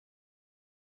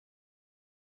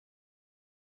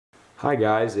Hi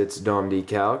guys, it's Dom D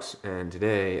Calcs, and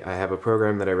today I have a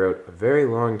program that I wrote a very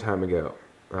long time ago.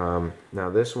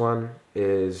 Now this one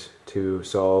is to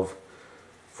solve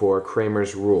for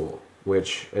Cramer's rule,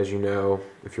 which, as you know,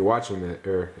 if you're watching it,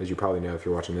 or as you probably know if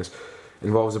you're watching this,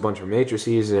 involves a bunch of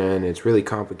matrices and it's really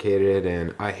complicated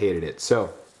and I hated it.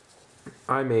 So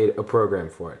I made a program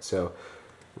for it. So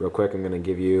real quick, I'm going to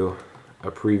give you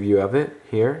a preview of it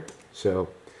here. So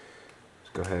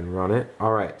let's go ahead and run it.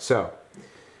 Alright, so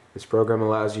this program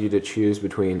allows you to choose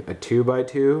between a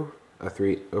 2x2, a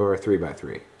 3, or a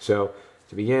 3x3. So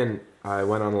to begin, I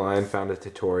went online, found a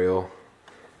tutorial,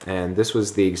 and this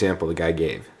was the example the guy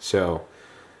gave. So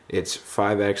it's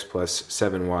 5x plus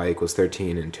 7y equals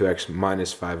 13 and 2x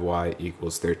minus 5y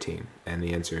equals 13. And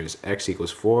the answer is x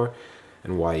equals 4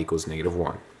 and y equals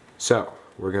 -1. So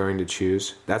we're going to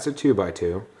choose, that's a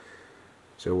 2x2,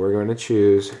 so we're going to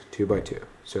choose 2x2.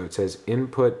 So it says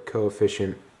input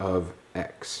coefficient of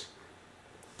x.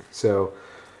 So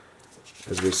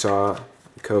as we saw,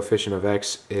 the coefficient of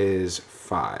x is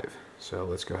 5. So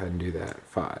let's go ahead and do that.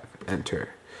 5. Enter.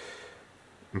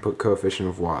 Input coefficient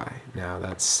of y. Now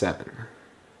that's 7.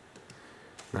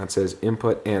 Now it says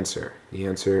input answer. The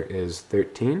answer is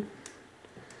 13.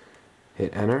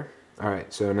 Hit enter.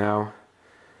 Alright, so now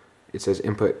it says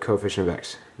input coefficient of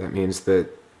x. That means that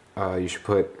you should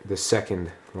put the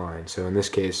second line. So in this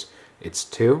case, it's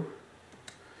 2.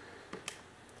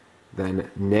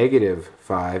 Then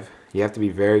 -5, you have to be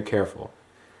very careful.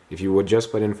 If you would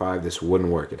just put in 5, this wouldn't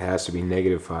work. It has to be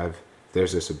 -5.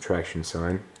 There's a subtraction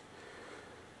sign.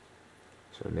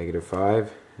 So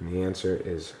 -5, and the answer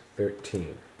is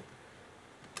 13.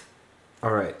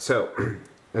 Alright, so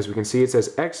as we can see, it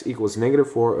says x equals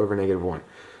 -4 over -1.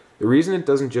 The reason it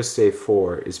doesn't just say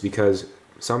 4 is because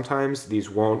sometimes these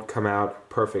won't come out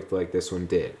perfect like this one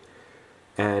did.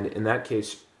 And in that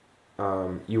case,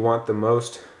 you want the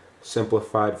most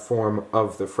simplified form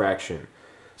of the fraction.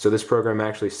 So this program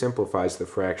actually simplifies the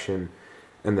fraction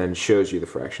and then shows you the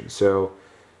fraction. So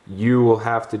you will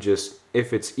have to just,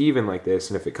 if it's even like this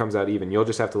and if it comes out even, you'll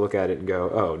just have to look at it and go,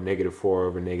 oh, -4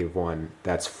 over -1,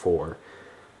 that's 4.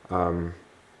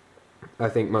 I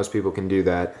think most people can do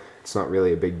that. It's not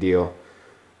really a big deal.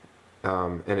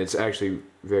 And it's actually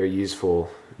very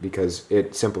useful because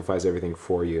it simplifies everything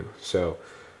for you. So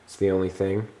it's the only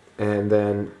thing. And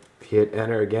then if you hit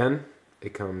enter again,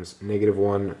 it comes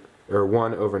 -1 or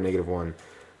 1 over -1,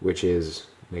 which is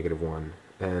 -1,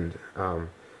 and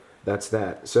that's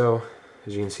that. So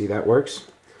as you can see, that works.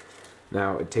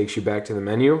 Now it takes you back to the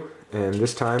menu, and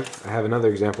this time I have another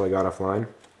example I got offline,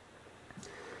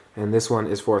 and this one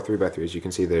is for 3x3. As you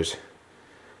can see, there's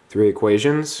 3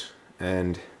 equations,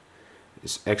 and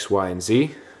it's x, y, and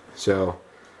z. So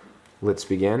let's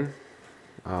begin.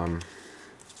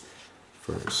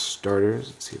 For starters,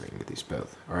 let's see if I can get these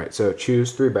both. Alright, so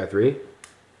choose 3x3.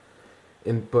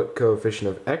 Input coefficient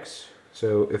of x.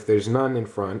 So if there's none in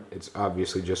front, it's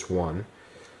obviously just 1.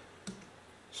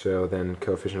 So then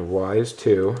coefficient of y is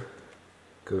 2.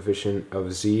 Coefficient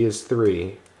of z is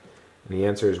 3. And the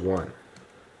answer is 1.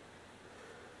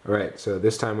 Alright, so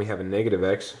this time we have a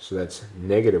 -x, so that's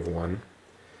 -1.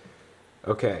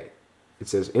 Okay, it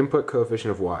says input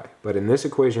coefficient of y. But in this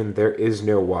equation, there is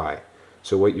no y.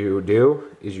 So what you do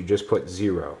is you just put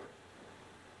 0,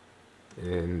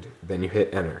 and then you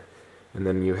hit enter, and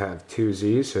then you have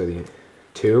 2z, so the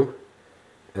 2,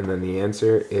 and then the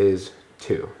answer is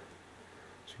 2.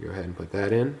 So go ahead and put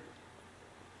that in.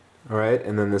 Alright,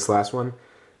 and then this last one,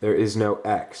 there is no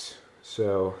x,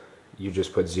 so you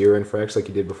just put 0 in for x like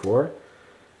you did before.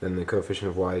 Then the coefficient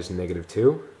of y is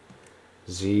 -2,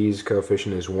 z's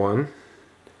coefficient is 1,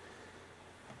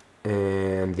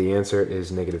 and the answer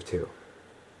is -2.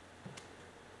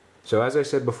 So as I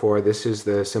said before, this is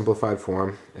the simplified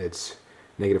form. It's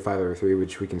 -5 over 3,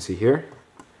 which we can see here,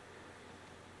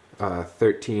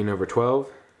 13 over 12,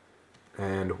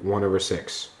 and 1 over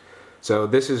 6. So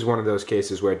this is one of those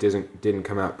cases where it didn't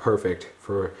come out perfect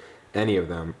for any of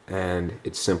them, and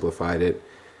it simplified it,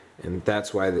 and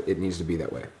that's why it needs to be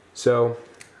that way. So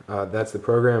that's the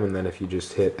program, and then if you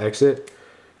just hit exit,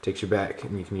 it takes you back,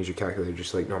 and you can use your calculator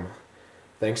just like normal.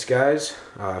 Thanks guys.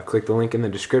 Click the link in the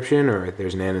description, or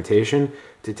there's an annotation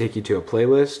to take you to a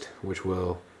playlist which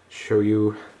will show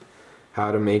you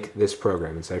how to make this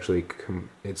program. It's actually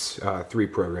 3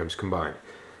 programs combined.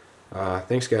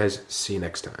 Thanks guys. See you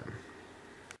next time.